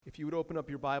you would open up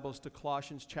your Bibles to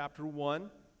Colossians chapter 1.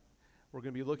 We're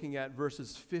going to be looking at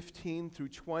verses 15 through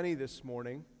 20 this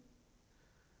morning.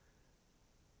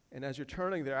 And as you're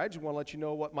turning there, I just want to let you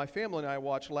know what my family and I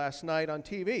watched last night on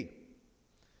TV.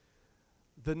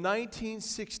 The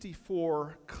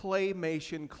 1964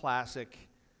 claymation classic,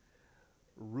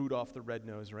 Rudolph the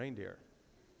Red-Nosed Reindeer.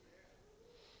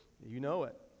 You know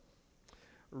it.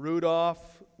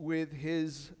 Rudolph with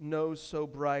his nose so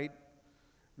bright.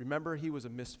 Remember, he was a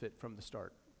misfit from the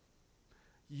start.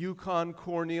 Yukon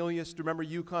Cornelius, do you remember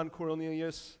Yukon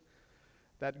Cornelius?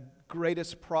 That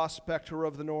greatest prospector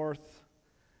of the North.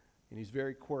 And he's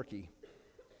very quirky.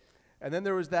 And then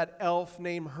there was that elf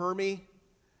named Hermie.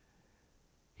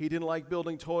 He didn't like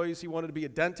building toys. He wanted to be a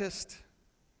dentist.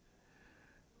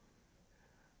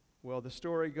 Well, the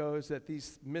story goes that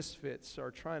these misfits are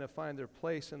trying to find their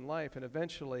place in life, and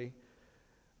eventually,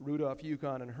 Rudolph,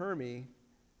 Yukon, and Hermie,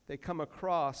 they come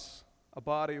across a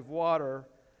body of water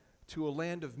to a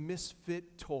land of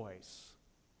misfit toys.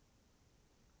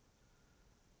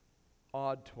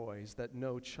 Odd toys that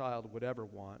no child would ever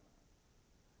want,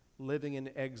 living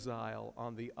in exile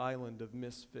on the island of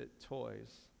misfit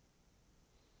toys.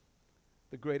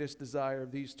 The greatest desire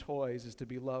of these toys is to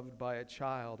be loved by a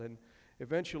child, and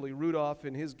eventually Rudolph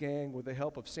and his gang, with the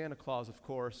help of Santa Claus, of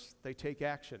course, they take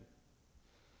action.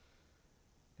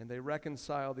 And they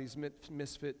reconcile these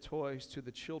misfit toys to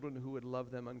the children who would love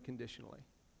them unconditionally.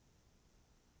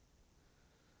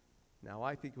 Now,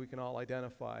 I think we can all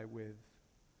identify with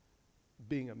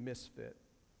being a misfit.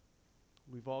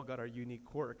 We've all got our unique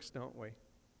quirks, don't we?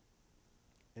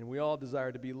 And we all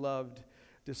desire to be loved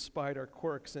despite our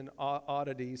quirks and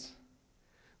oddities.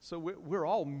 So we're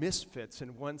all misfits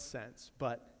in one sense,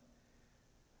 but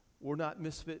we're not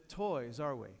misfit toys,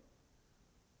 are we?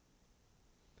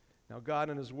 Now, God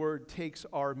in His Word takes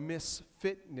our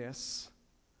misfitness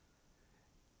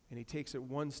and He takes it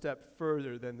one step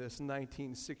further than this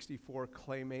 1964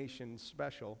 claymation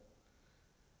special.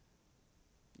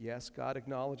 Yes, God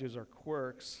acknowledges our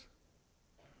quirks,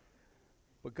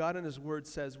 but God in His Word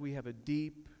says we have a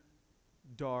deep,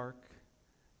 dark,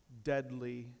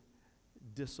 deadly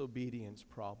disobedience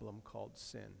problem called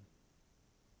sin.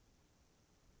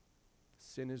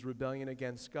 Sin is rebellion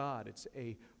against God. It's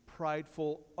a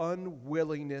prideful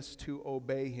unwillingness to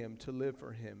obey Him, to live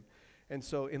for Him. And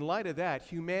so in light of that,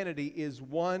 humanity is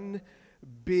one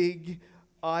big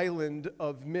island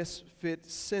of misfit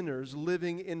sinners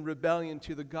living in rebellion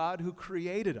to the God who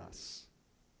created us.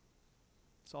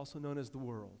 It's also known as the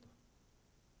world.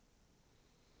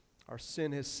 Our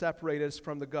sin has separated us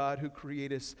from the God who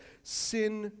created us.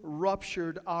 Sin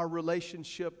ruptured our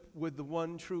relationship with the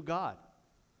one true God.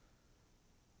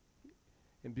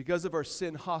 And because of our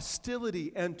sin,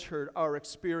 hostility entered our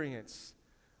experience.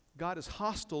 God is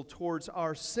hostile towards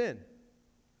our sin.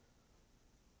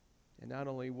 And not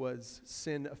only was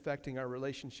sin affecting our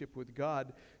relationship with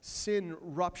God, sin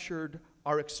ruptured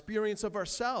our experience of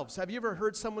ourselves. Have you ever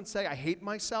heard someone say, "I hate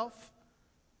myself"?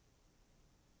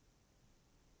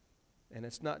 And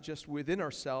it's not just within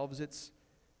ourselves, it's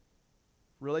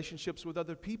relationships with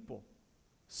other people.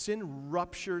 Sin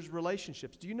ruptures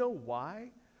relationships. Do you know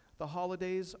why the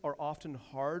holidays are often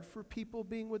hard for people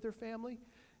being with their family?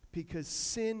 Because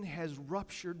sin has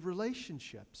ruptured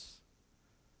relationships.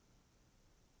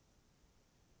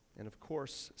 And of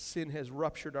course, sin has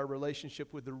ruptured our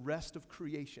relationship with the rest of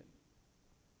creation.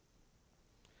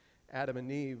 Adam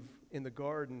and Eve in the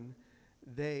garden,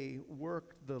 they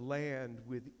worked the land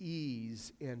with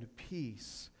ease and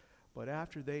peace. But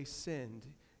after they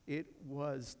sinned, it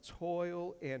was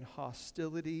toil and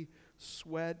hostility,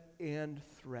 sweat and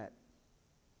threat.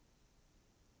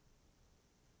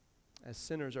 As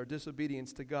sinners, our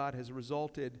disobedience to God has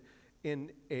resulted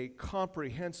in a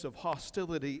comprehensive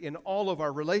hostility in all of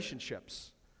our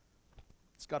relationships.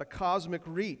 It's got a cosmic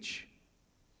reach.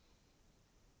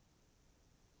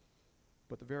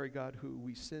 But the very God who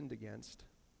we sinned against,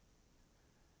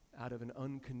 out of an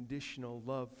unconditional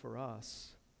love for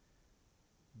us,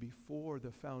 before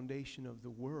the foundation of the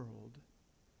world,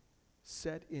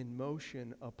 set in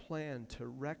motion a plan to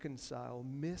reconcile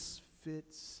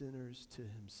misfit sinners to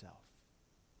Himself.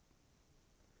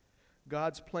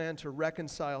 God's plan to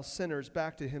reconcile sinners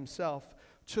back to Himself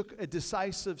took a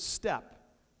decisive step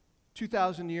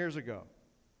 2,000 years ago.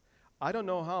 I don't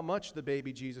know how much the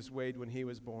baby Jesus weighed when He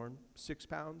was born. 6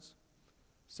 pounds?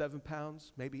 7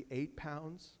 pounds? Maybe 8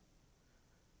 pounds?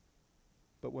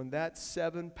 But when that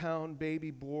 7-pound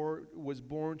baby was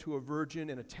born to a virgin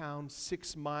in a town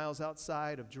 6 miles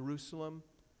outside of Jerusalem,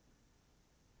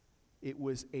 it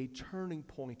was a turning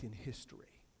point in history.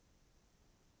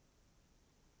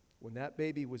 When that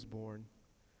baby was born,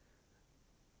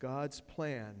 God's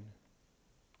plan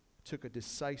took a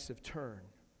decisive turn.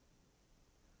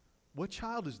 What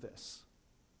child is this?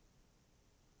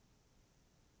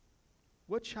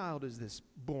 What child is this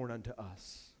born unto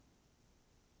us?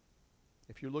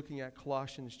 If you're looking at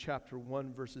Colossians chapter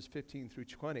 1, verses 15 through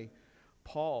 20,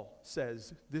 Paul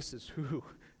says this is who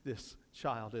this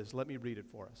child is. Let me read it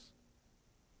for us.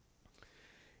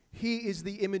 He is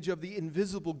the image of the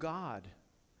invisible God,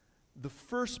 the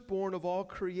firstborn of all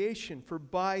creation, for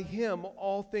by him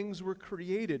all things were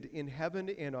created in heaven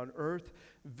and on earth,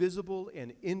 visible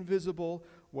and invisible,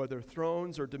 whether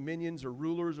thrones or dominions or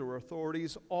rulers or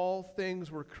authorities, all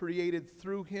things were created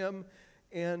through him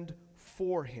and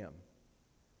for him.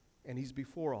 And he's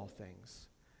before all things,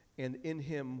 and in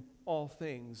him all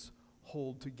things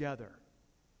hold together.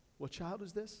 What child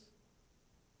is this?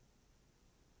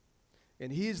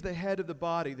 And he is the head of the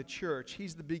body, the church.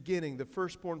 He's the beginning, the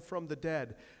firstborn from the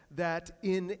dead, that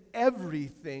in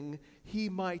everything he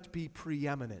might be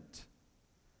preeminent.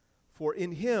 For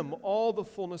in him all the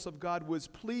fullness of God was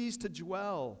pleased to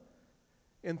dwell,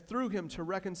 and through him to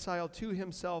reconcile to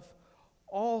himself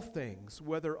all things,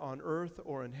 whether on earth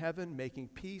or in heaven, making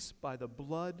peace by the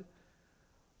blood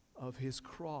of his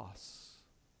cross.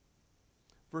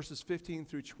 Verses 15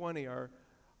 through 20 are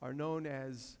known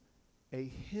as a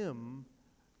hymn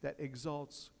that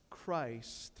exalts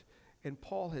Christ. And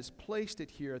Paul has placed it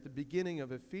here at the beginning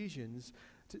of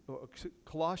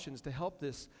Colossians to help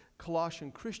this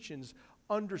Colossian Christians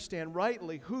understand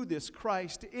rightly who this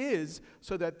Christ is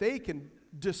so that they can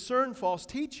discern false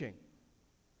teaching.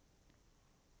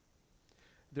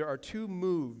 There are two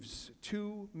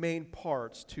main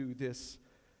parts to this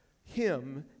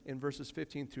hymn in verses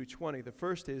 15 through 20. The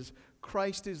first is,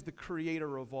 Christ is the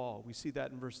creator of all. We see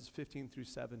that in verses 15 through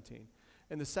 17.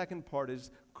 And the second part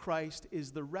is, Christ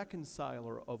is the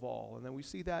reconciler of all. And then we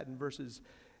see that in verses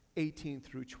 18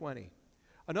 through 20.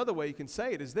 Another way you can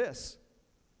say it is this: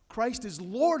 Christ is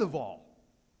Lord of all.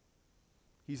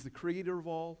 He's the creator of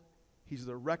all. He's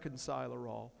the reconciler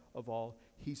of all.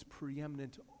 He's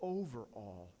preeminent over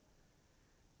all.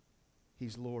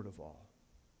 He's Lord of all.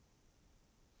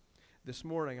 This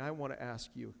morning, I want to ask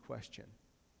you a question.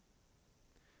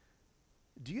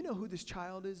 Do you know who this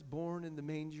child is, born in the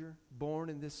manger, born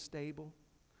in this stable?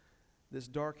 This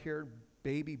dark-haired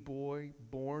baby boy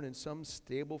born in some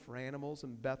stable for animals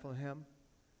in Bethlehem?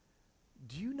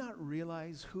 Do you not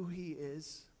realize who he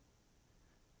is?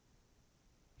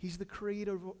 He's the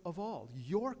creator of all,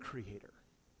 your creator.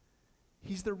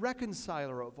 He's the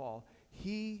reconciler of all.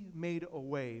 He made a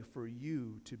way for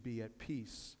you to be at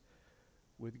peace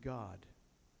with God.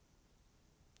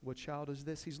 What child is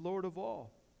this? He's Lord of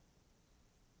all.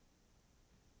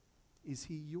 Is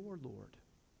he your Lord?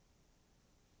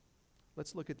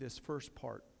 Let's look at this first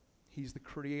part. He's the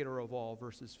creator of all,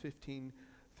 verses 15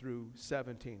 through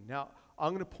 17. Now, I'm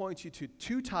going to point you to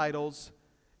two titles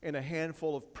and a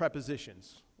handful of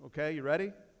prepositions. Okay, you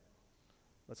ready?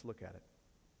 Let's look at it.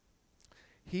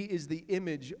 He is the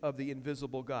image of the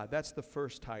invisible God. That's the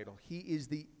first title. He is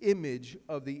the image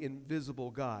of the invisible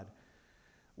God.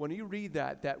 When you read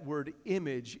that word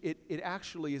image, it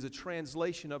actually is a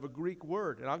translation of a Greek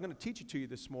word. And I'm going to teach it to you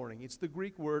this morning. It's the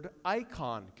Greek word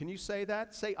icon. Can you say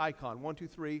that? Say icon. 1, 2,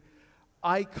 3.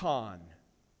 Icon.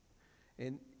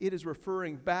 And it is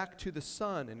referring back to the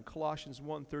Son. In Colossians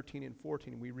 1, 13 and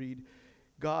 14, we read,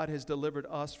 God has delivered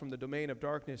us from the domain of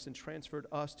darkness and transferred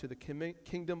us to the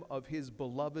kingdom of his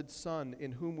beloved Son,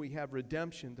 in whom we have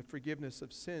redemption, the forgiveness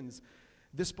of sins.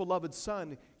 This beloved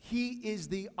Son, he is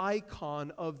the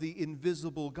icon of the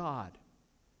invisible God.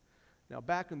 Now,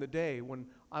 back in the day when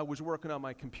I was working on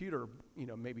my computer,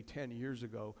 maybe 10 years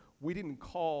ago, we didn't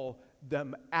call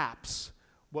them apps.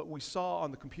 What we saw on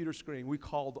the computer screen, we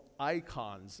called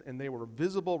icons, and they were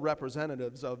visible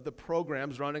representatives of the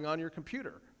programs running on your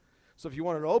computer. So if you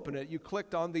wanted to open it, you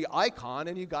clicked on the icon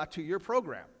and you got to your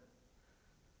program.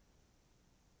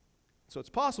 So it's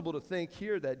possible to think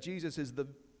here that Jesus is the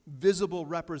visible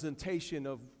representation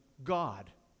of God.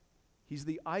 He's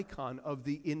the icon of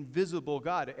the invisible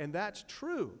God, and that's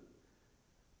true,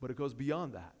 but it goes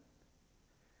beyond that.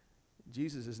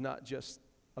 Jesus is not just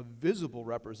a visible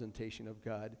representation of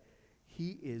God,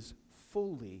 he is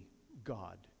fully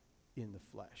God in the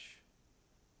flesh.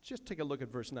 Just take a look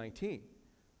at verse 19.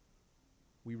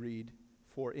 We read,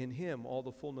 for in him all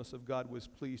the fullness of God was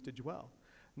pleased to dwell.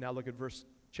 Now look at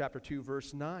chapter 2,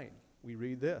 verse 9. We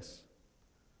read this.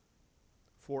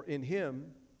 For in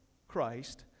him,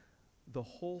 Christ, the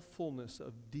whole fullness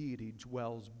of deity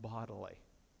dwells bodily.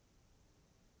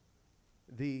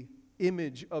 The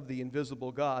image of the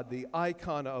invisible God, the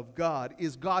icon of God,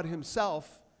 is God himself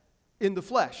in the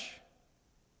flesh.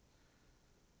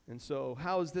 And so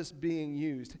how is this being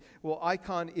used? Well,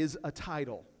 icon is a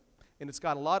title, and it's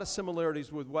got a lot of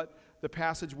similarities with what the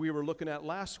passage we were looking at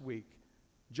last week,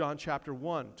 John chapter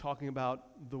 1, talking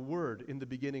about the Word. In the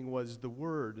beginning was the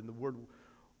Word, and the Word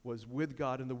was with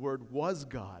God, and the Word was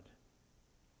God.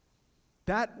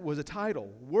 That was a title,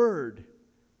 Word.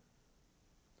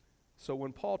 So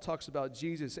when Paul talks about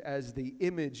Jesus as the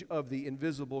image of the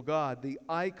invisible God, the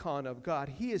icon of God,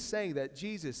 he is saying that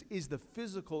Jesus is the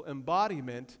physical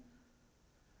embodiment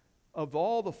of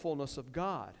all the fullness of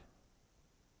God.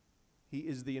 He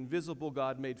is the invisible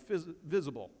God made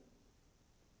visible.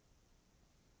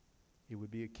 It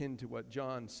would be akin to what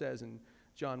John says in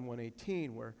John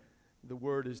 1:18, where the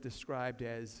Word is described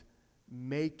as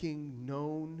making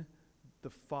known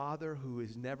the Father who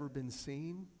has never been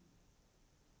seen.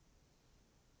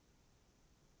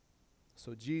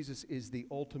 So Jesus is the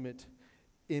ultimate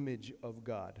image of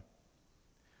God.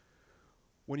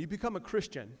 When you become a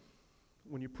Christian,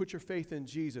 when you put your faith in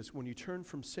Jesus, when you turn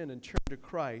from sin and turn to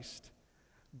Christ,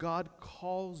 God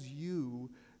calls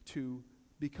you to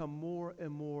become more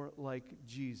and more like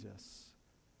Jesus,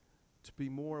 to be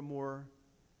more and more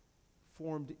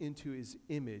formed into his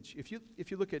image. If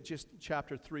you look at just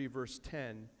chapter 3, verse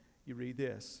 10, you read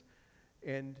this,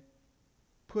 and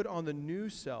put on the new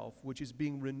self, which is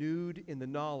being renewed in the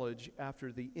knowledge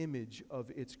after the image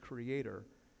of its creator,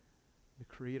 the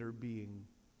creator being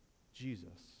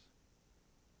Jesus.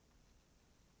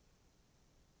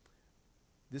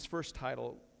 This first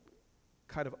title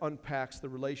kind of unpacks the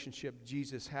relationship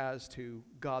Jesus has to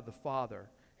God the Father.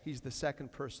 He's the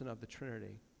second person of the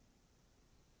Trinity.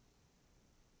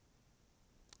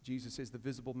 Jesus is the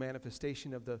visible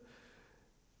manifestation of the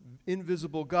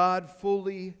invisible God,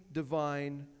 fully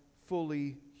divine,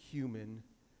 fully human.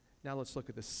 Now let's look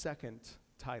at the second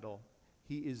title.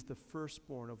 He is the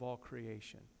firstborn of all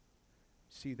creation.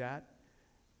 See that?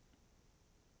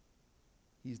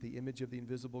 He's the image of the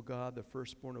invisible God, the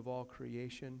firstborn of all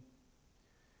creation.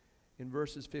 In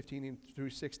verses 15 through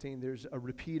 16, there's a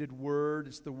repeated word.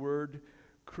 It's the word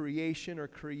creation or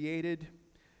created.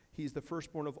 He's the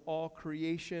firstborn of all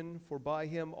creation, for by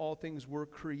him all things were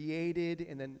created.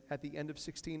 And then at the end of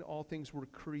 16, all things were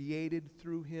created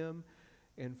through him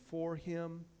and for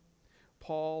him.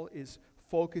 Paul is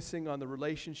focusing on the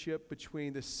relationship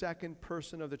between the second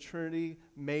person of the Trinity,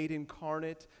 made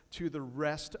incarnate, to the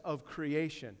rest of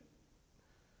creation.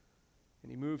 And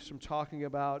he moves from talking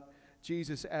about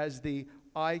Jesus as the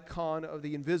icon of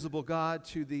the invisible God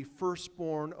to the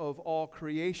firstborn of all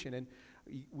creation. And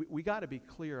we got to be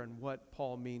clear on what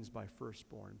Paul means by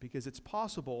firstborn, because it's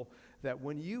possible that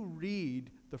when you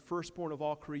read the firstborn of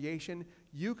all creation,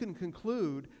 you can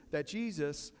conclude that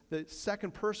Jesus, the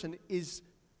second person, is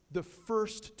the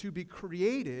first to be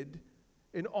created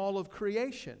in all of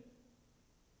creation.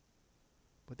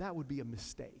 But that would be a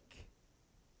mistake.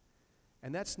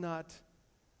 And that's not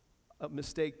a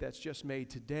mistake that's just made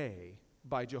today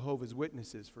by Jehovah's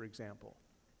Witnesses, for example.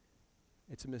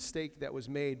 It's a mistake that was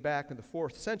made back in the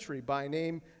 4th century by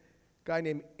a guy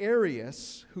named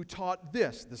Arius, who taught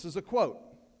this. This is a quote.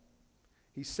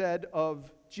 He said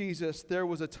of Jesus, "There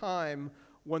was a time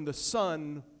when the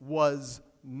Son was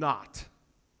not."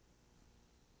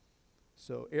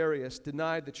 So Arius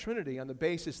denied the Trinity on the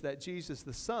basis that Jesus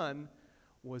the Son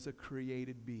was a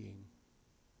created being.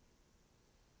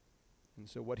 And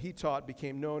so what he taught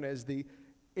became known as the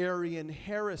Arian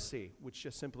heresy, which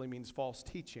just simply means false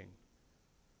teaching.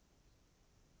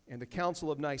 And the Council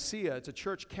of Nicaea, it's a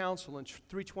church council in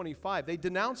 325, they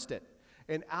denounced it.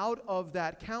 And out of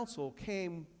that council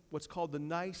came what's called the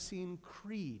Nicene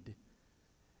Creed.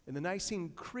 And the Nicene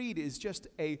Creed is just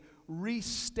a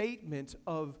restatement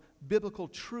of biblical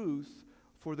truth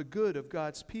for the good of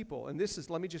God's people. And this is,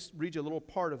 let me just read you a little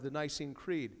part of the Nicene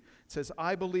Creed. It says,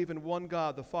 "I believe in one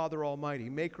God, the Father Almighty,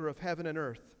 maker of heaven and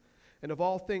earth, and of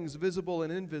all things visible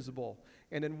and invisible,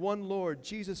 and in one Lord,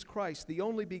 Jesus Christ, the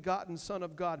only begotten Son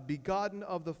of God, begotten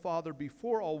of the Father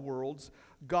before all worlds,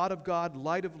 God of God,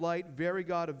 light of light, very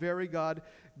God of very God,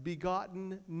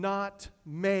 begotten, not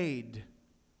made,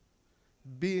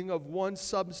 being of one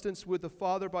substance with the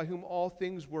Father, by whom all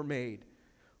things were made,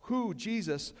 who,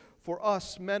 Jesus, for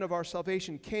us, men of our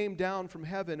salvation, came down from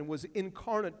heaven and was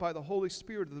incarnate by the Holy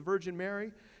Spirit of the Virgin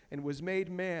Mary, and was made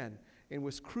man, and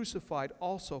was crucified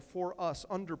also for us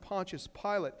under Pontius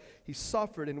Pilate. He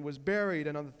suffered and was buried,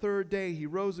 and on the third day he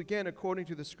rose again according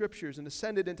to the Scriptures, and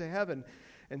ascended into heaven,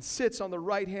 and sits on the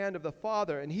right hand of the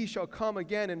Father. And he shall come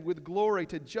again, and with glory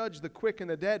to judge the quick and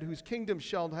the dead, whose kingdom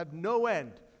shall have no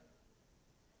end."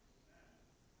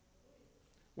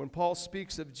 When Paul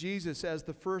speaks of Jesus as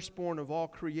the firstborn of all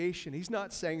creation, he's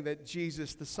not saying that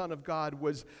Jesus, the Son of God,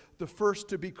 was the first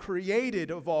to be created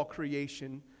of all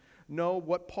creation. No,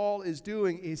 what Paul is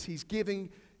doing is he's giving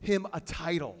him a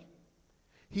title.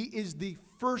 He is the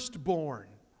firstborn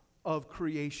of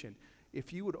creation.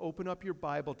 If you would open up your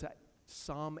Bible to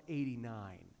Psalm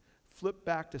 89, flip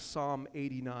back to Psalm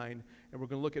 89, and we're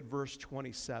going to look at verse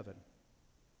 27.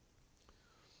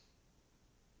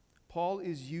 Paul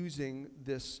is using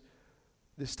this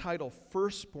title,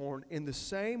 firstborn, in the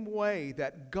same way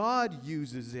that God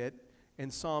uses it in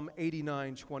Psalm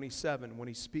 89:27 when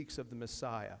he speaks of the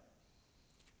Messiah.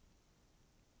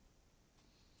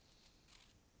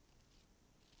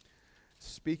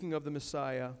 Speaking of the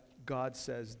Messiah, God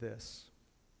says this,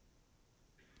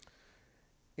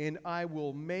 "And I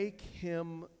will make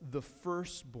him the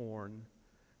firstborn,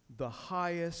 the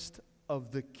highest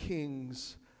of the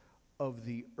kings of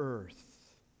the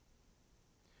earth."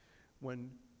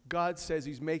 When God says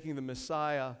he's making the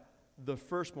Messiah the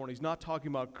firstborn, he's not talking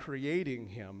about creating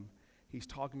him. He's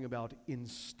talking about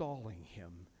installing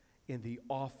him in the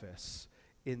office,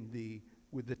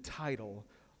 with the title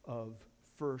of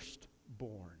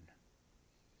firstborn.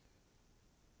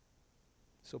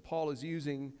 So Paul is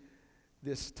using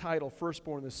this title,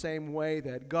 firstborn, the same way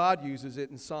that God uses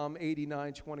it in Psalm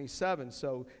 89:27.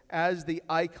 So as the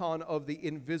icon of the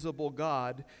invisible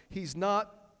God, he's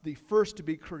not the first to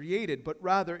be created, but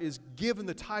rather is given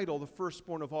the title, the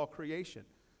firstborn of all creation.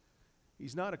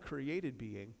 He's not a created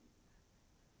being.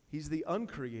 He's the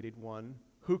uncreated one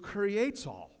who creates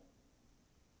all.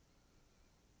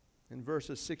 In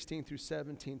verses 16 through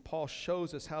 17, Paul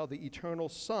shows us how the eternal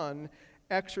Son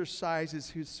exercises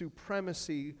his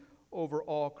supremacy over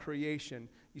all creation.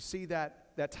 You see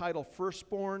that title,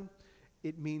 firstborn?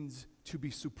 It means to be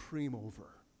supreme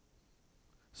over.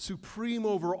 Supreme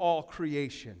over all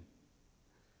creation.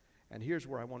 And here's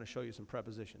where I want to show you some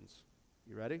prepositions.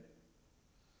 You ready?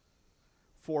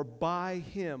 For by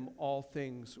him all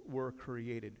things were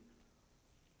created.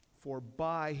 For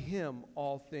by him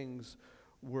all things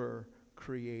were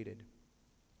created.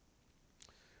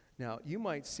 Now, you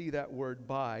might see that word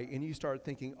by, and you start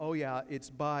thinking, oh yeah,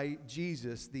 it's by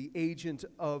Jesus, the agent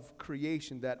of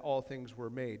creation, that all things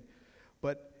were made.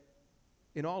 But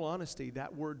in all honesty,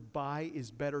 that word by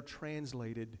is better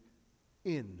translated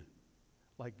in.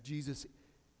 Like Jesus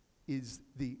is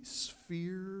the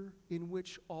sphere in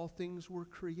which all things were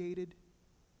created.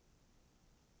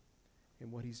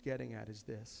 And what he's getting at is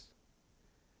this.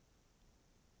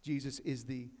 Jesus is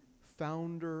the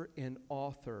founder and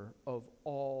author of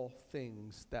all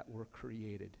things that were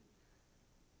created.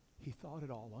 He thought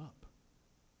it all up.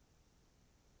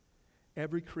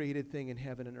 Every created thing in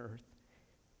heaven and earth,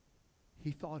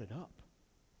 he thought it up.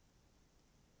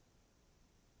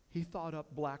 He thought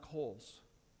up black holes.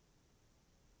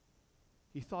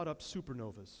 He thought up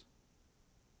supernovas.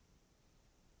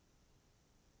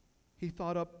 He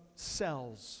thought up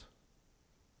cells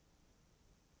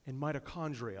and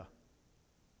mitochondria.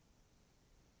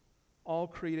 All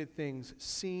created things,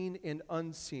 seen and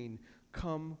unseen,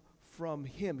 come from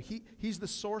him. He's the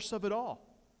source of it all.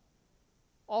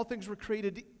 All things were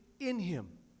created in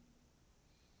him.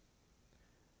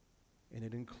 And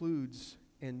it includes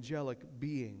angelic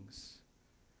beings.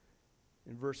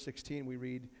 In verse 16 we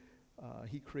read,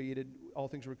 he created, all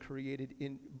things were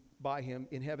created by him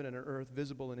in heaven and on earth,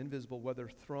 visible and invisible, whether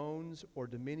thrones or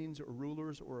dominions or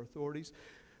rulers or authorities.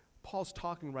 Paul's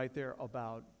talking right there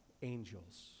about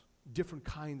angels, different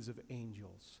kinds of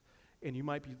angels. And you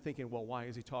might be thinking, well, why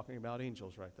is he talking about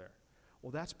angels right there?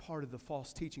 Well, that's part of the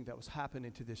false teaching that was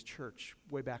happening to this church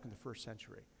way back in the first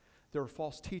century. There were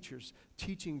false teachers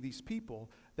teaching these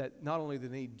people that not only do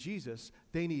they need Jesus,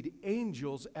 they need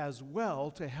angels as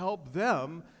well to help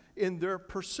them in their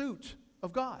pursuit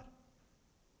of God.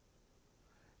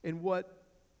 And what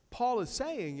Paul is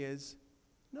saying is,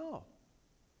 no.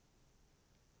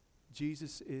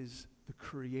 Jesus is the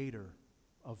creator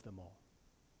of them all.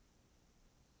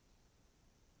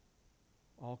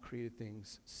 All created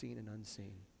things, seen and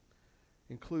unseen,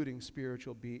 including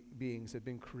spiritual beings, have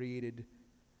been created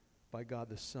by God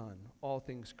the Son. All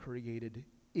things created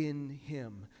in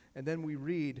him. And then we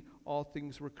read, all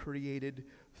things were created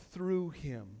through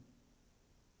him.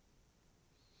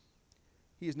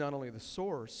 He is not only the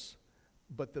source,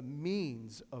 but the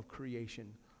means of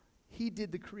creation. He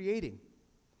did the creating.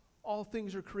 All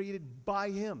things are created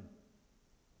by him.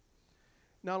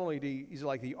 Not only he's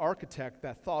like the architect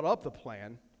that thought up the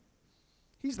plan,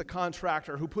 he's the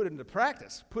contractor who put it into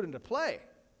practice, put it into play.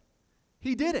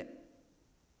 He did it.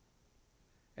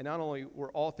 And not only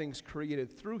were all things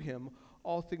created through him,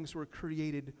 all things were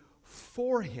created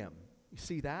for him. You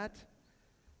see that?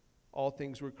 All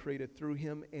things were created through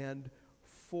him and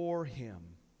for him.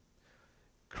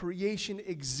 Creation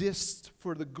exists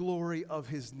for the glory of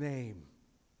his name.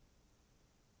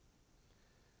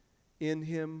 In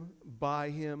him, by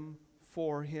him,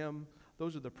 for him.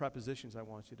 Those are the prepositions I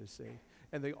want you to see.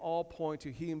 And they all point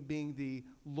to him being the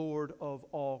Lord of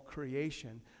all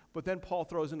creation. But then Paul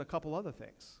throws in a couple other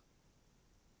things.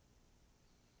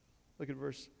 Look at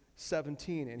verse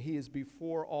 17. And he is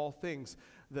before all things.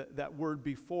 That word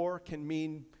before can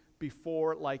mean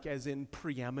before, like as in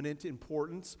preeminent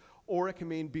importance, or it can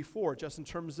mean before, just in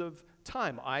terms of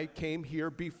time. I came here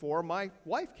before my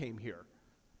wife came here.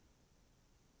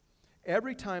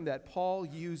 Every time that Paul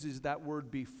uses that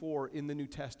word before in the New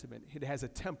Testament, it has a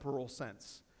temporal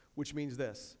sense, which means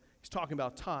this. He's talking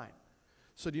about time.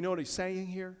 So do you know what he's saying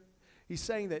here? He's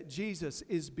saying that Jesus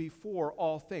is before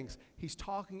all things. He's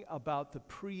talking about the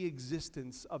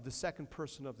pre-existence of the second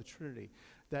person of the Trinity,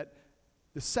 that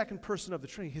the second person of the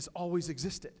Trinity has always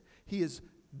existed. He is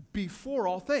before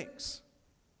all things.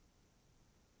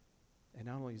 And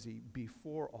not only is he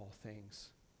before all things,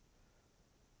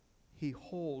 he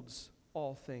holds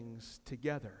all things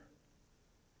together.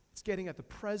 It's getting at the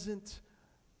present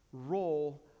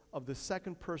role of the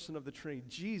second person of the Trinity,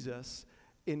 Jesus,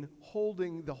 in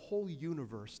holding the whole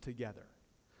universe together.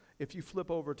 If you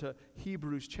flip over to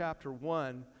Hebrews chapter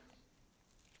 1,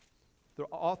 the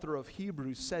author of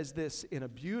Hebrews says this in a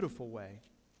beautiful way.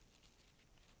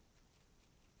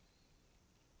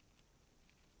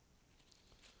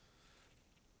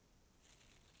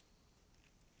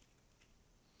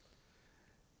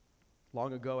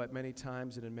 Long ago, at many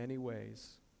times and in many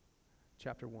ways,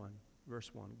 chapter 1,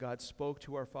 verse 1, God spoke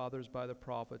to our fathers by the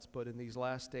prophets, but in these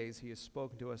last days he has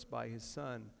spoken to us by his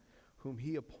Son, whom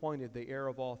he appointed the heir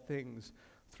of all things,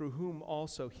 through whom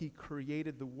also he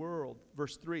created the world.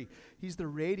 Verse 3, he's the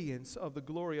radiance of the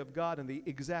glory of God and the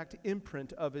exact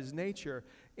imprint of his nature,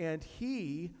 and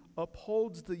he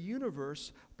upholds the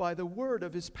universe by the word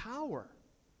of his power.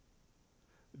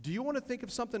 Do you want to think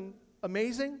of something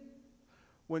amazing?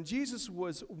 When Jesus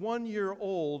was 1 year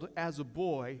old as a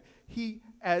boy, he,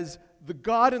 as the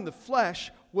God in the flesh,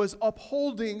 was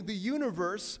upholding the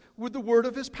universe with the word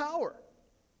of his power.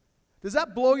 Does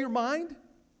that blow your mind?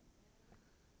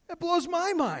 It blows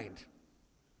my mind.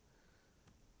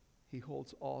 He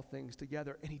holds all things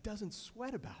together, and he doesn't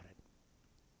sweat about it.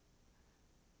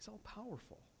 He's all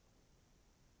powerful.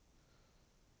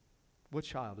 What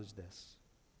child is this?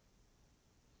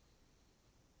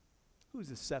 Who's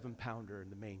the 7-pounder in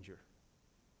the manger?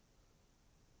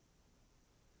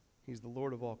 He's the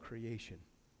Lord of all creation.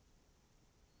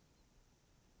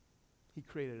 He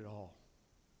created it all.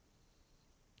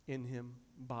 In him,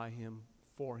 by him,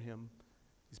 for him.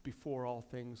 He's before all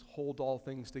things, hold all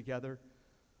things together.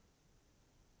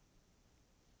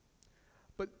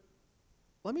 But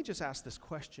let me just ask this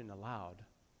question aloud.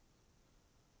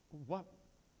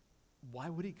 Why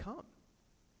would he come?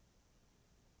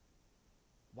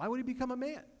 Why would he become a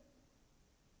man?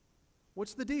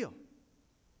 What's the deal?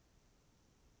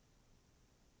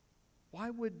 Why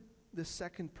would the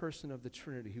second person of the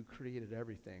Trinity who created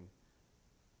everything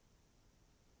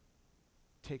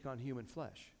take on human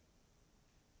flesh?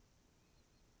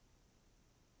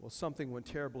 Well, something went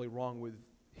terribly wrong with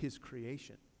his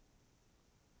creation.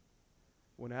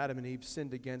 When Adam and Eve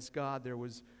sinned against God, there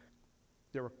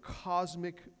were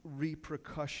cosmic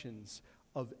repercussions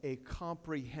of a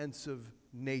comprehensive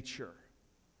nature.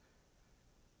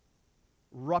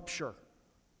 Rupture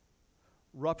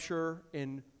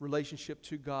in relationship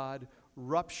to God,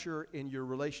 rupture in your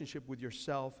relationship with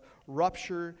yourself,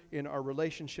 rupture in our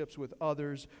relationships with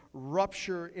others,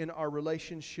 rupture in our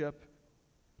relationship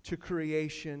to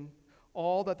creation.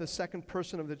 All that the second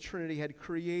person of the Trinity had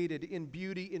created in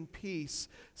beauty and peace,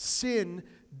 sin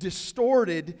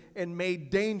distorted and made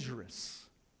dangerous.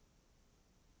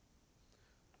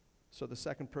 So the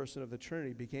second person of the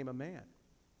Trinity became a man.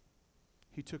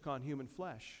 He took on human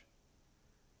flesh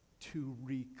to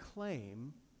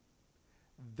reclaim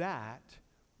that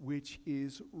which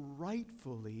is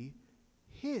rightfully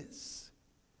his,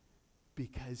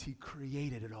 because he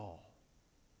created it all.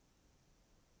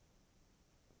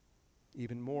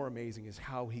 Even more amazing is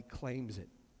how he claims it.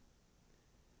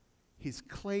 His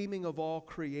claiming of all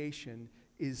creation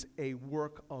is a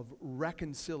work of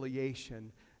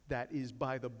reconciliation that is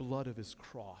by the blood of his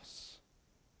cross.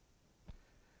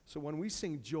 So when we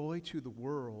sing joy to the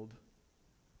world,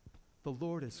 the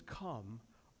Lord has come,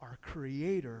 our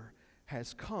Creator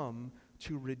has come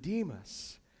to redeem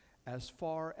us as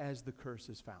far as the curse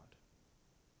is found.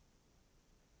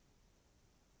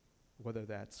 Whether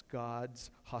that's God's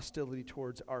hostility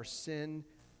towards our sin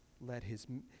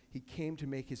He came to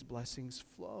make his blessings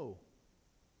flow.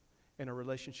 In a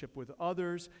relationship with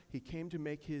others, he came to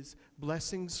make his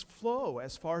blessings flow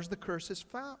as far as the curse is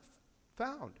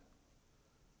found.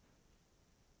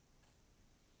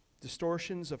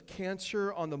 Distortions of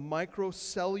cancer on the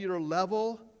microcellular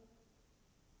level,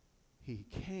 he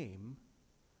came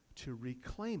to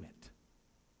reclaim it.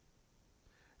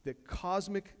 The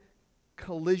cosmic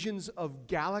collisions of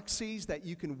galaxies that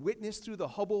you can witness through the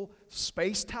Hubble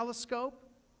Space Telescope,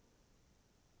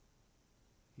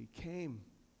 he came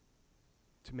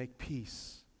to make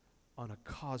peace on a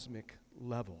cosmic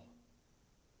level.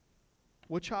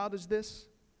 What child is this?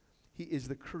 He is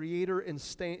the creator and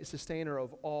sustainer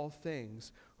of all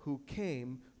things, who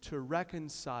came to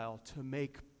reconcile, to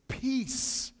make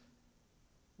peace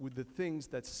with the things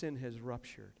that sin has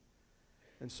ruptured.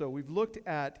 And so we've looked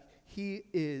at he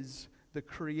is the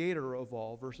creator of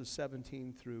all, verses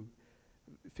 15 through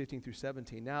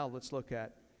 17. Now let's look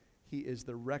at he is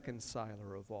the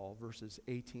reconciler of all, verses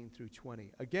 18 through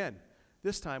 20. Again,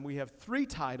 this time we have 3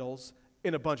 titles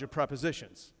in a bunch of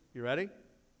prepositions. You ready?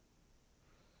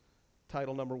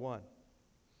 Title number 1.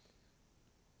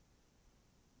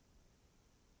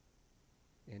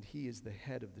 And he is the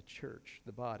head of the church,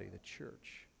 the body, the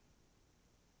church.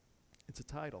 It's a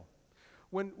title.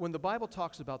 When the Bible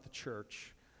talks about the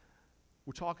church,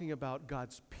 we're talking about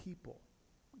God's people,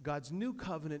 God's new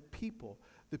covenant people,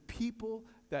 the people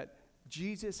that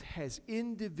Jesus has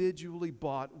individually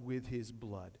bought with his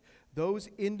blood. Those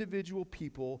individual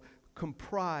people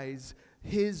comprise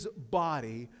his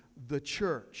body, the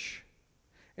church.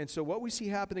 And so what we see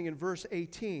happening in verse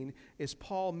 18 is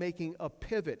Paul making a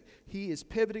pivot. He is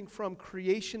pivoting from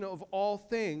creation of all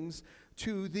things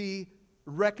to the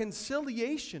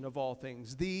reconciliation of all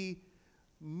things, the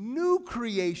new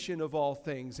creation of all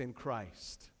things in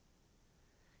Christ.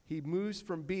 He moves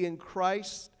from being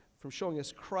Christ, from showing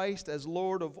us Christ as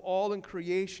Lord of all in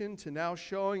creation, to now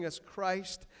showing us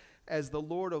Christ as the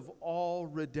Lord of all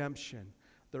redemption,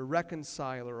 the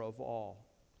reconciler of all.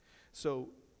 So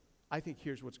I think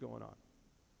here's what's going on.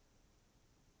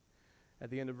 At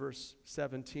the end of verse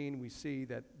 17, we see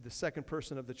that the second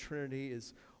person of the Trinity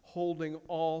is holding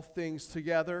all things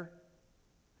together.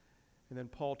 And then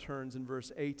Paul turns in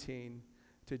verse 18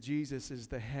 to Jesus as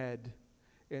the head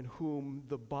in whom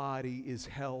the body is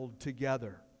held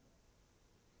together.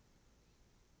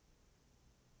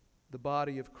 The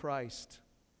body of Christ,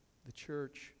 the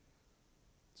church,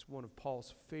 it's one of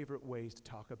Paul's favorite ways to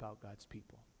talk about God's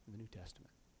people in the New Testament.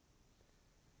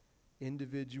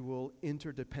 Individual,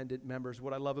 interdependent members.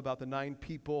 What I love about the 9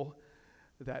 people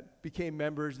that became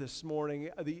members this morning,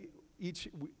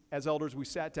 as elders, we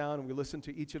sat down and we listened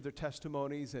to each of their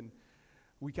testimonies, and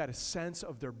we got a sense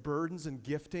of their burdens and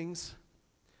giftings.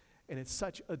 And it's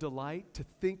such a delight to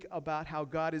think about how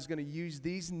God is going to use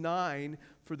these 9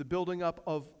 for the building up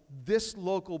of this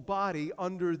local body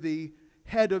under the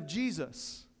head of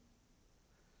Jesus.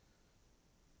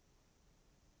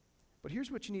 But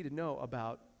here's what you need to know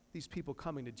about these people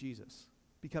coming to Jesus,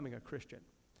 becoming a Christian.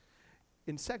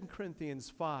 In 2 Corinthians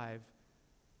 5,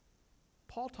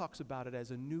 Paul talks about it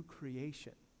as a new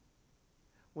creation.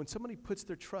 When somebody puts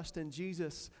their trust in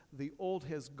Jesus, the old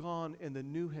has gone and the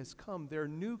new has come. They're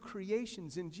new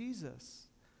creations in Jesus.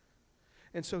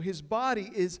 And so his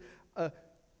body is a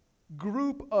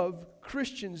group of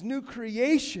Christians, new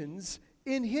creations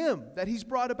in him that he's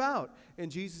brought about. And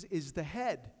Jesus is the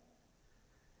head.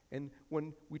 And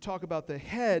when we talk about the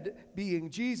head being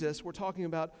Jesus, we're talking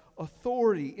about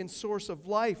authority and source of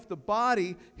life. The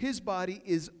body, his body,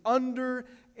 is under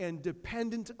and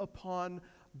dependent upon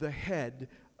the head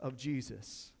of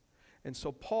Jesus. And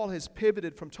so Paul has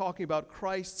pivoted from talking about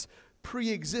Christ's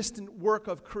pre-existent work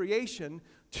of creation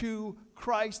to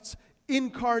Christ's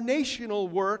incarnational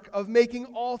work of making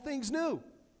all things new,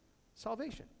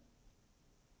 salvation.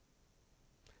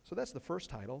 So that's the first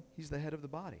title. He's the head of the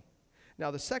body. Now,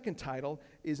 the second title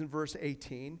is in verse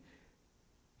 18.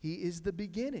 He is the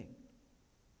beginning.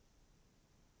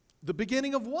 The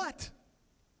beginning of what?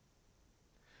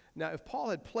 Now, if Paul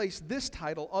had placed this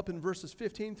title up in verses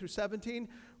 15 through 17,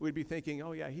 we'd be thinking,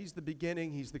 oh yeah, he's the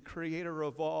beginning, he's the creator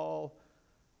of all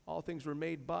things were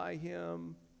made by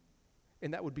him.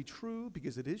 And that would be true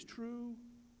because it is true.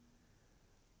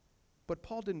 But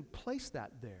Paul didn't place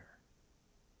that there.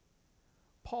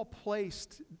 Paul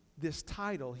placed this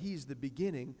title, he's the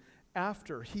beginning,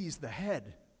 after he's the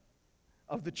head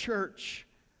of the church.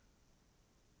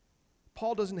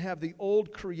 Paul doesn't have the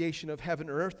old creation of heaven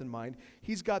and earth in mind.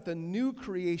 He's got the new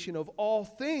creation of all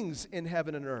things in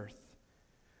heaven and earth.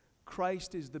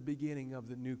 Christ is the beginning of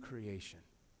the new creation.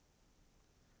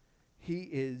 He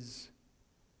is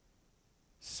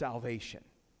salvation.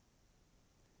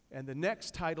 And the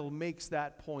next title makes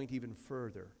that point even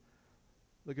further.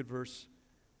 Look at verse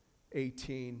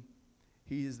 18.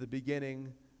 He is the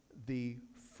beginning, the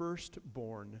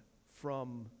firstborn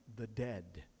from the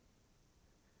dead.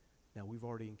 Now, we've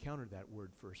already encountered that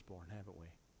word firstborn, haven't we?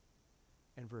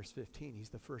 And verse 15, he's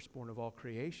the firstborn of all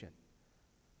creation.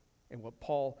 And what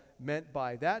Paul meant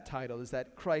by that title is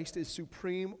that Christ is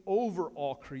supreme over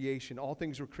all creation. All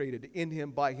things were created in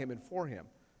him, by him, and for him.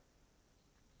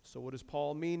 So what does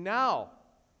Paul mean now?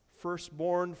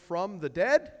 Firstborn from the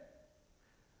dead?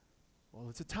 Well,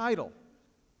 it's a title.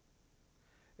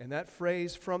 And that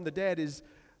phrase, from the dead, is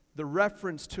the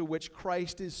reference to which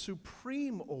Christ is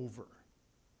supreme over.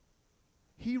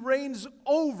 He reigns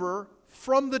over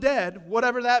from the dead,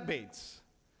 whatever that means.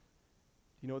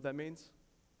 You know what that means?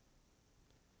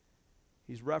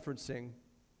 He's referencing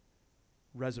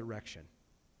resurrection.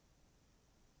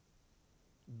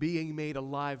 Being made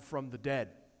alive from the dead.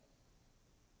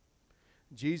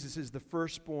 Jesus is the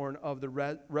firstborn of the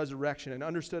resurrection, and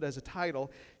understood as a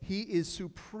title, he is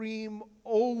supreme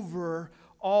over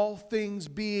all things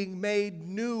being made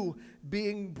new,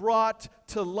 being brought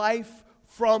to life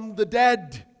from the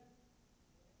dead.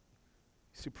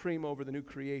 Supreme over the new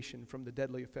creation from the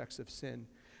deadly effects of sin.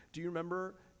 Do you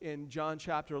remember in John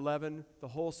chapter 11, the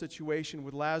whole situation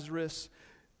with Lazarus?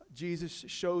 Jesus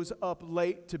shows up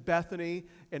late to Bethany,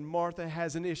 and Martha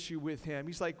has an issue with him.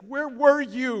 He's like, "Where were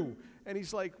you?" And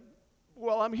he's like,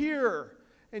 "Well, I'm here."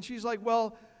 And she's like,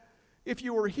 "Well, if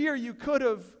you were here, you could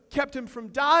have kept him from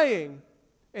dying."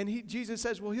 And Jesus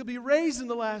says, "Well, he'll be raised in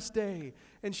the last day."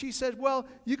 And she said, "Well,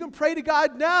 you can pray to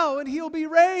God now, and he'll be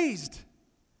raised."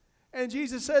 And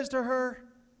Jesus says to her,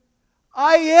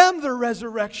 "I am the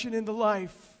resurrection and the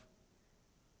life.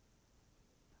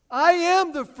 I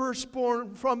am the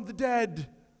firstborn from the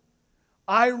dead.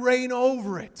 I reign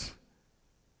over it."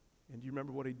 And do you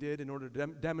remember what he did in order to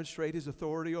demonstrate his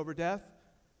authority over death?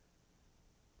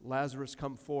 Lazarus,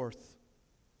 come forth.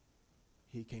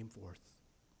 He came forth.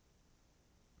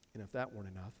 And if that weren't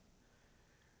enough,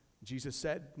 Jesus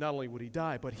said not only would he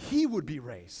die, but he would be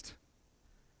raised.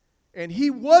 And he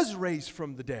was raised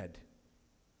from the dead.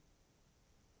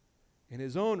 And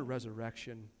his own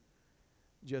resurrection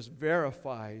just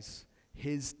verifies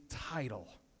his title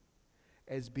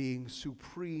as being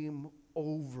supreme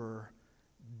over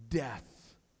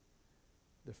death,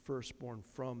 the firstborn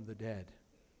from the dead.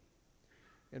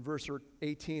 In verse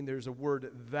 18, there's a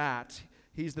word "that."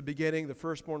 He's the beginning, the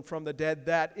firstborn from the dead,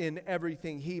 that in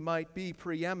everything he might be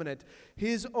preeminent.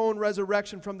 His own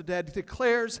resurrection from the dead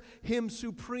declares him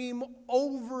supreme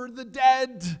over the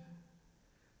dead.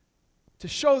 To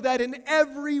show that in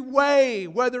every way,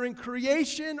 whether in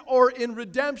creation or in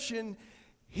redemption,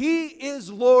 he is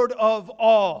Lord of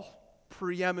all,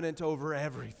 preeminent over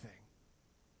everything.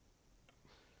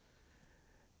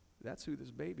 That's who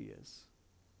this baby is.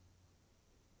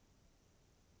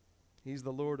 He's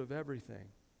the Lord of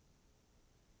everything.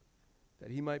 That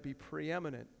he might be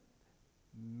preeminent,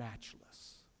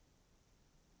 matchless.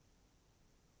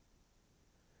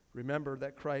 Remember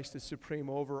that Christ is supreme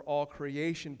over all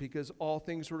creation because all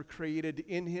things were created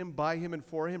in him, by him, and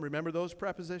for him. Remember those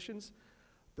prepositions?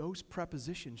 Those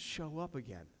prepositions show up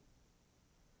again.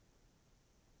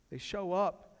 They show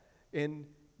up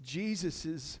in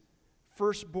Jesus'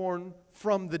 firstborn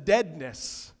from the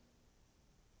deadness.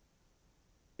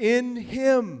 In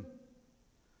him.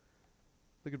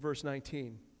 Look at verse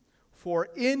 19. For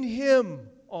in him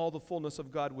all the fullness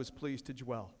of God was pleased to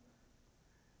dwell.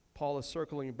 Paul is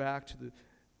circling back to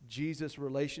Jesus'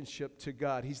 relationship to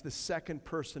God. He's the second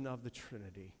person of the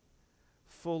Trinity.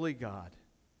 Fully God,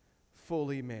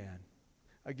 fully man.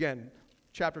 Again,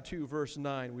 chapter 2, verse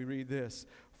 9, we read this.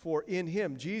 For in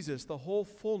him, Jesus, the whole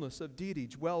fullness of deity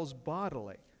dwells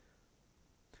bodily.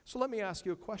 So let me ask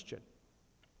you a question.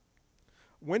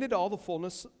 When did all the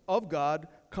fullness of God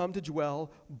come to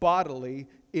dwell bodily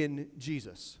in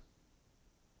Jesus?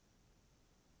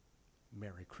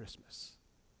 Merry Christmas.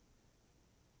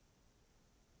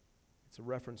 It's a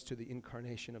reference to the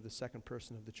incarnation of the second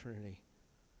person of the Trinity.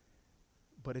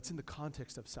 But it's in the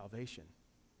context of salvation.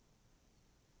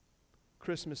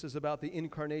 Christmas is about the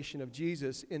incarnation of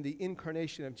Jesus, and the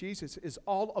incarnation of Jesus is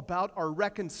all about our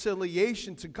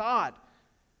reconciliation to God.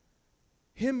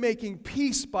 Him making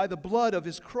peace by the blood of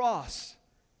his cross.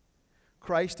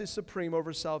 Christ is supreme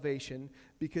over salvation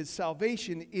because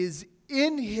salvation is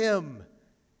in him.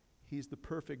 He's the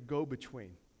perfect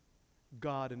go-between,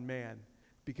 God and man,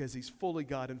 because he's fully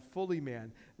God and fully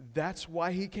man. That's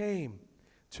why he came,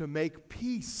 to make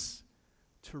peace,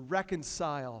 to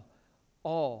reconcile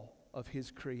all of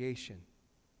his creation.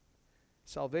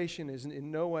 Salvation is in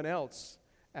no one else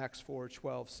Acts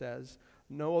 4:12 says,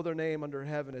 "No other name under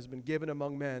heaven has been given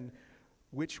among men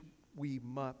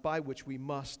by which we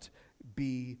must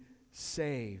be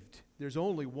saved." There's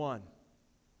only one.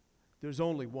 There's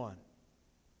only one.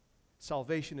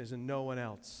 Salvation is in no one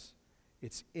else.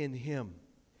 It's in Him,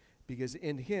 because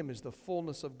in Him is the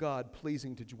fullness of God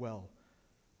pleasing to dwell.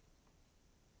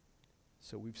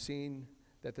 So we've seen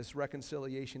that this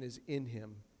reconciliation is in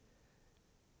Him,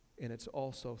 and it's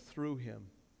also through Him.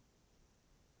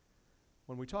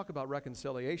 When we talk about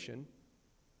reconciliation,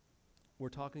 we're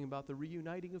talking about the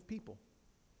reuniting of people.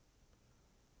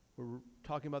 We're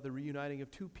talking about the reuniting of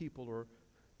two people or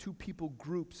two people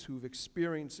groups who've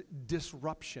experienced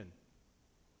disruption.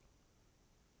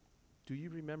 Do you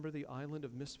remember the island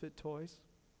of misfit toys?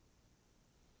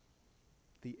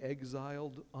 The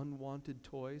exiled, unwanted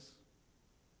toys?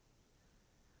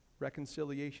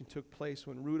 Reconciliation took place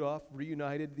when Rudolph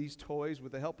reunited these toys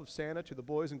with the help of Santa to the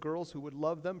boys and girls who would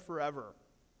love them forever.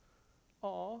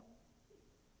 Aww.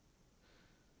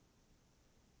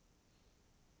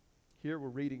 Here we're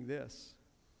reading this.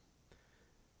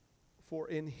 For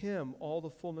in Him all the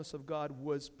fullness of God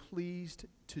was pleased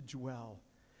to dwell.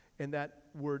 And that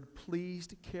word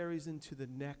pleased carries into the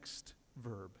next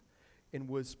verb. And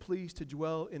was pleased to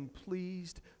dwell, and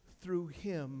pleased through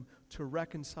Him to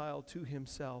reconcile to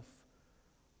Himself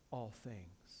all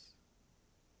things.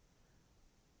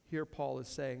 Here Paul is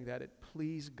saying that it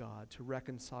pleased God to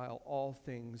reconcile all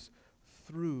things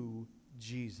through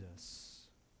Jesus.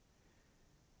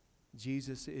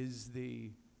 Jesus is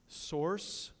the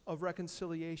source of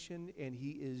reconciliation, and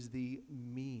He is the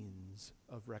means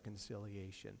of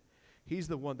reconciliation. He's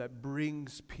the one that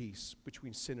brings peace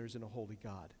between sinners and a holy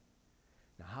God.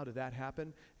 Now, how did that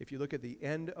happen? If you look at the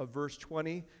end of verse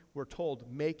 20, we're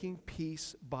told, making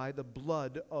peace by the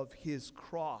blood of His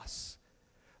cross.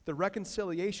 The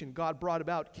reconciliation God brought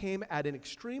about came at an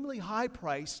extremely high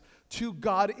price to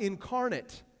God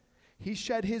incarnate. He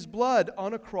shed His blood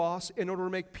on a cross in order to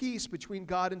make peace between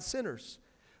God and sinners,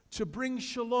 to bring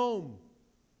shalom,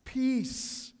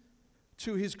 peace,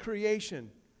 to His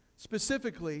creation,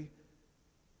 specifically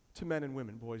to men and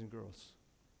women, boys and girls.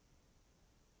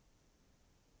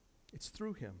 It's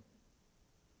through Him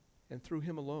and through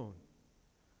Him alone.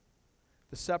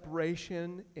 The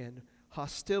separation and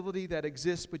hostility that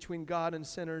exists between God and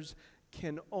sinners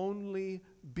can only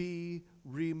be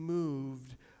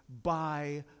removed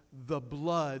by the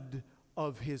blood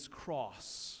of His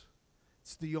cross.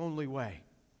 It's the only way.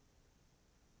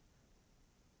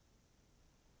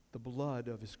 The blood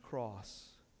of His cross.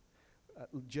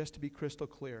 Just to be crystal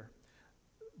clear,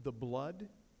 the blood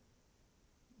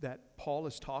that Paul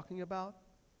is talking about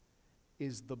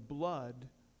is the blood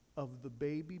of the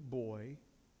baby boy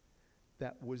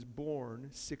that was born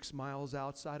 6 miles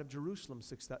outside of Jerusalem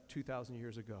 2,000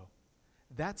 years ago.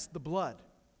 That's the blood.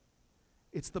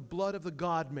 It's the blood of the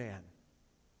God-man.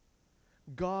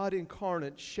 God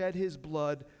incarnate shed His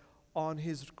blood on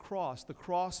His cross. The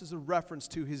cross is a reference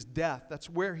to His death. That's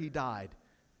where He died.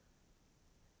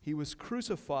 He was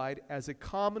crucified as a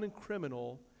common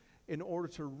criminal in order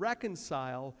to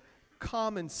reconcile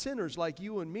common sinners like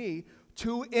you and me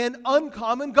to an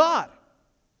uncommon God.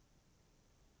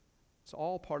 It's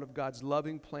all part of God's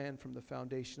loving plan from the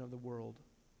foundation of the world.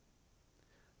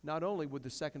 Not only would the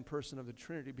second person of the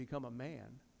Trinity become a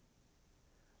man,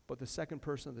 but the second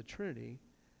person of the Trinity,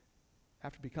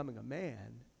 after becoming a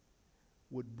man,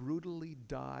 would brutally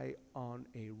die on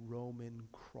a Roman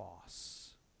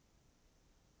cross.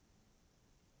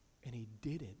 And He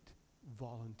did it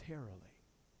voluntarily.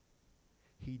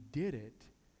 He did it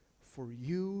for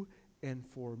you and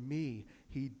for me.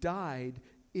 He died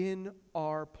in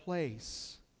our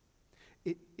place.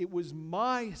 It was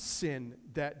my sin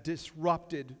that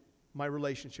disrupted my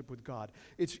relationship with God.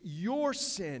 It's your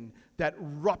sin that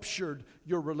ruptured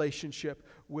your relationship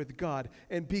with God.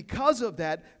 And because of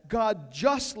that, God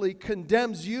justly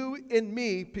condemns you and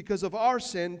me because of our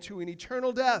sin to an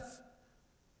eternal death.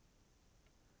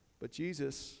 But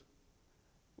Jesus,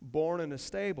 born in a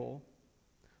stable,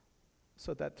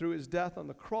 so that through His death on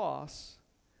the cross,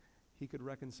 He could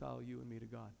reconcile you and me to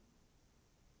God.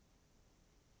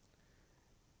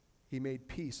 He made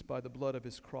peace by the blood of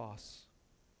His cross.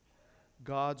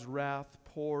 God's wrath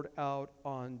poured out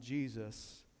on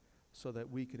Jesus so that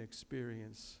we can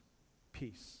experience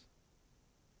peace.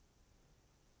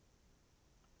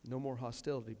 No more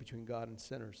hostility between God and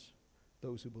sinners,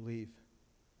 those who believe.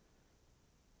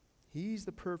 He's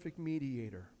the perfect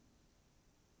mediator.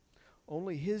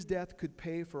 Only His death could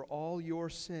pay for all your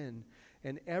sin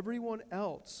and everyone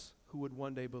else who would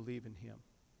one day believe in Him.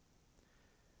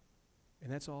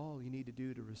 And that's all you need to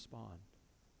do to respond.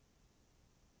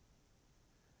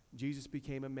 Jesus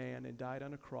became a man and died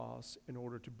on a cross in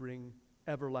order to bring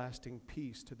everlasting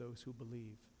peace to those who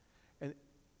believe. And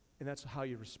that's how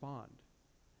you respond.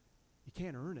 You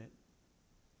can't earn it.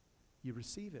 You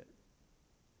receive it.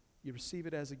 You receive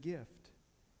it as a gift.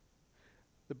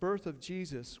 The birth of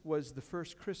Jesus was the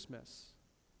first Christmas.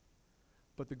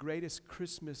 But the greatest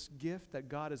Christmas gift that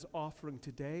God is offering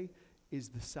today is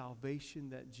the salvation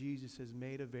that Jesus has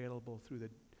made available through the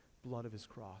blood of his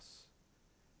cross.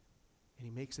 And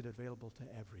he makes it available to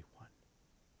everyone.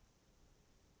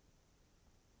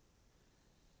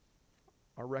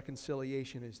 Our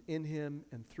reconciliation is in him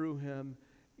and through him,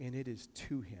 and it is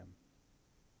to him.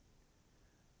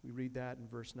 We read that in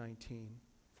verse 19.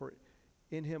 For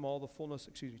in him all the fullness,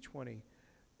 20.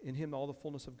 In him all the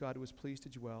fullness of God was pleased to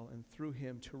dwell, and through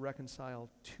him to reconcile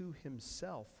to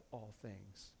himself all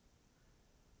things.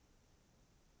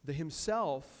 The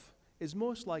himself is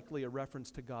most likely a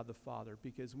reference to God the Father,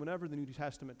 because whenever the New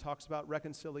Testament talks about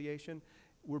reconciliation,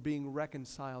 we're being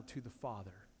reconciled to the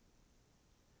Father.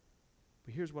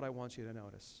 But here's what I want you to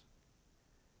notice.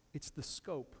 It's the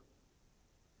scope.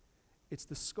 It's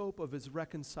the scope of his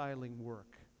reconciling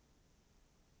work.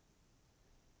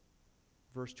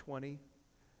 Verse 20,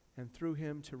 and through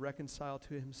him to reconcile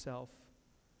to himself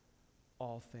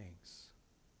all things.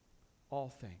 All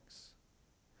things.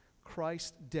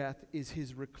 Christ's death is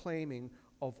his reclaiming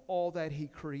of all that he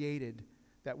created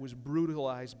that was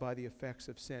brutalized by the effects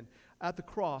of sin. At the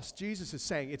cross, Jesus is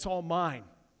saying, it's all mine.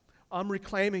 I'm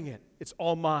reclaiming it. It's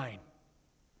all mine.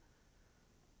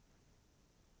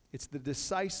 It's the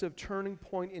decisive turning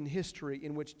point in history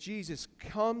in which Jesus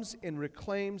comes and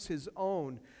reclaims his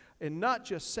own, and not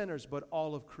just sinners, but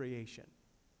all of creation.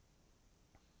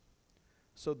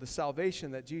 So the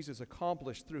salvation that Jesus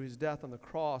accomplished through his death on the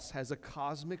cross has a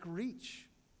cosmic reach,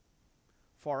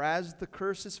 far as the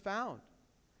curse is found.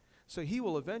 So he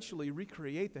will eventually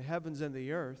recreate the heavens and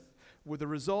the earth with the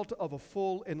result of a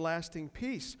full and lasting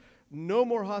peace. No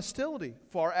more hostility,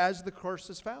 far as the curse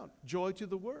is found. Joy to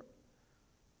the world.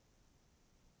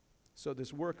 So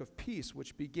this work of peace,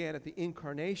 which began at the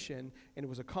incarnation and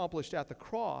was accomplished at the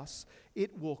cross,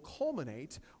 it will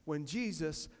culminate when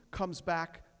Jesus comes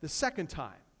back the second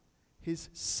time, his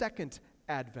second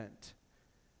advent,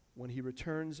 when he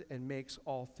returns and makes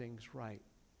all things right,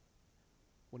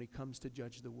 when he comes to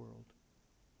judge the world.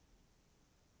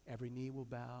 Every knee will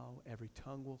bow, every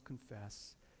tongue will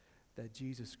confess that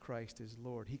Jesus Christ is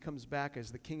Lord. He comes back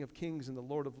as the King of Kings and the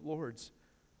Lord of Lords.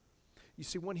 You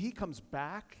see, when he comes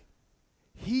back,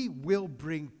 he will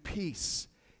bring peace.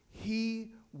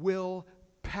 He will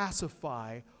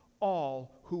pacify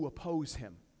all who oppose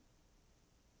him.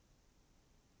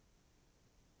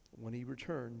 When he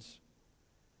returns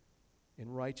in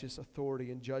righteous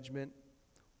authority and judgment,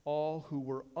 all who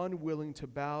were unwilling to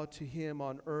bow to him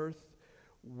on earth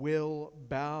will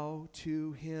bow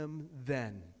to him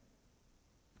then.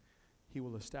 He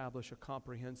will establish a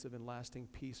comprehensive and lasting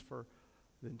peace for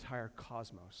the entire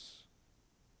cosmos.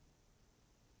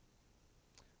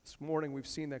 This morning we've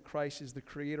seen that Christ is the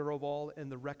creator of all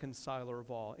and the reconciler of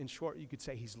all. In short, you could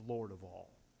say he's Lord of all.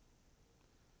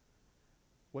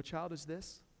 What child is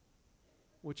this?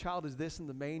 What child is this in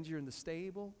the manger in the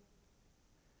stable?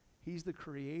 He's the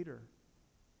creator.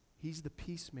 He's the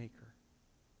peacemaker.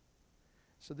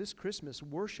 So this Christmas,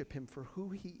 worship him for who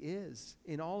he is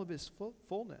in all of his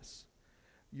fullness.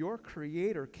 Your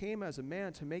creator came as a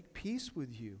man to make peace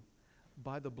with you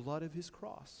by the blood of his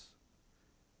cross.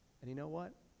 And you know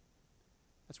what?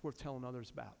 That's worth telling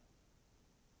others about.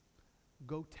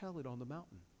 Go tell it on the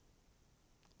mountain.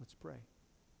 Let's pray.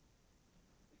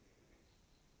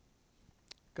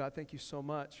 God, thank you so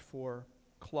much for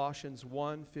Colossians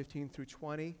 1, 15 through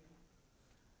 20.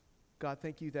 God,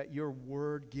 thank you that your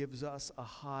word gives us a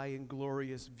high and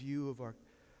glorious view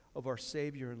of our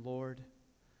Savior and Lord.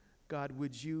 God,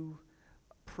 would you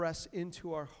press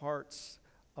into our hearts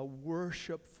a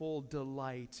worshipful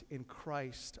delight in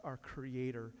Christ, our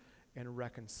Creator and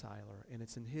Reconciler. And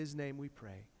it's in his name we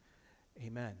pray.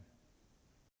 Amen.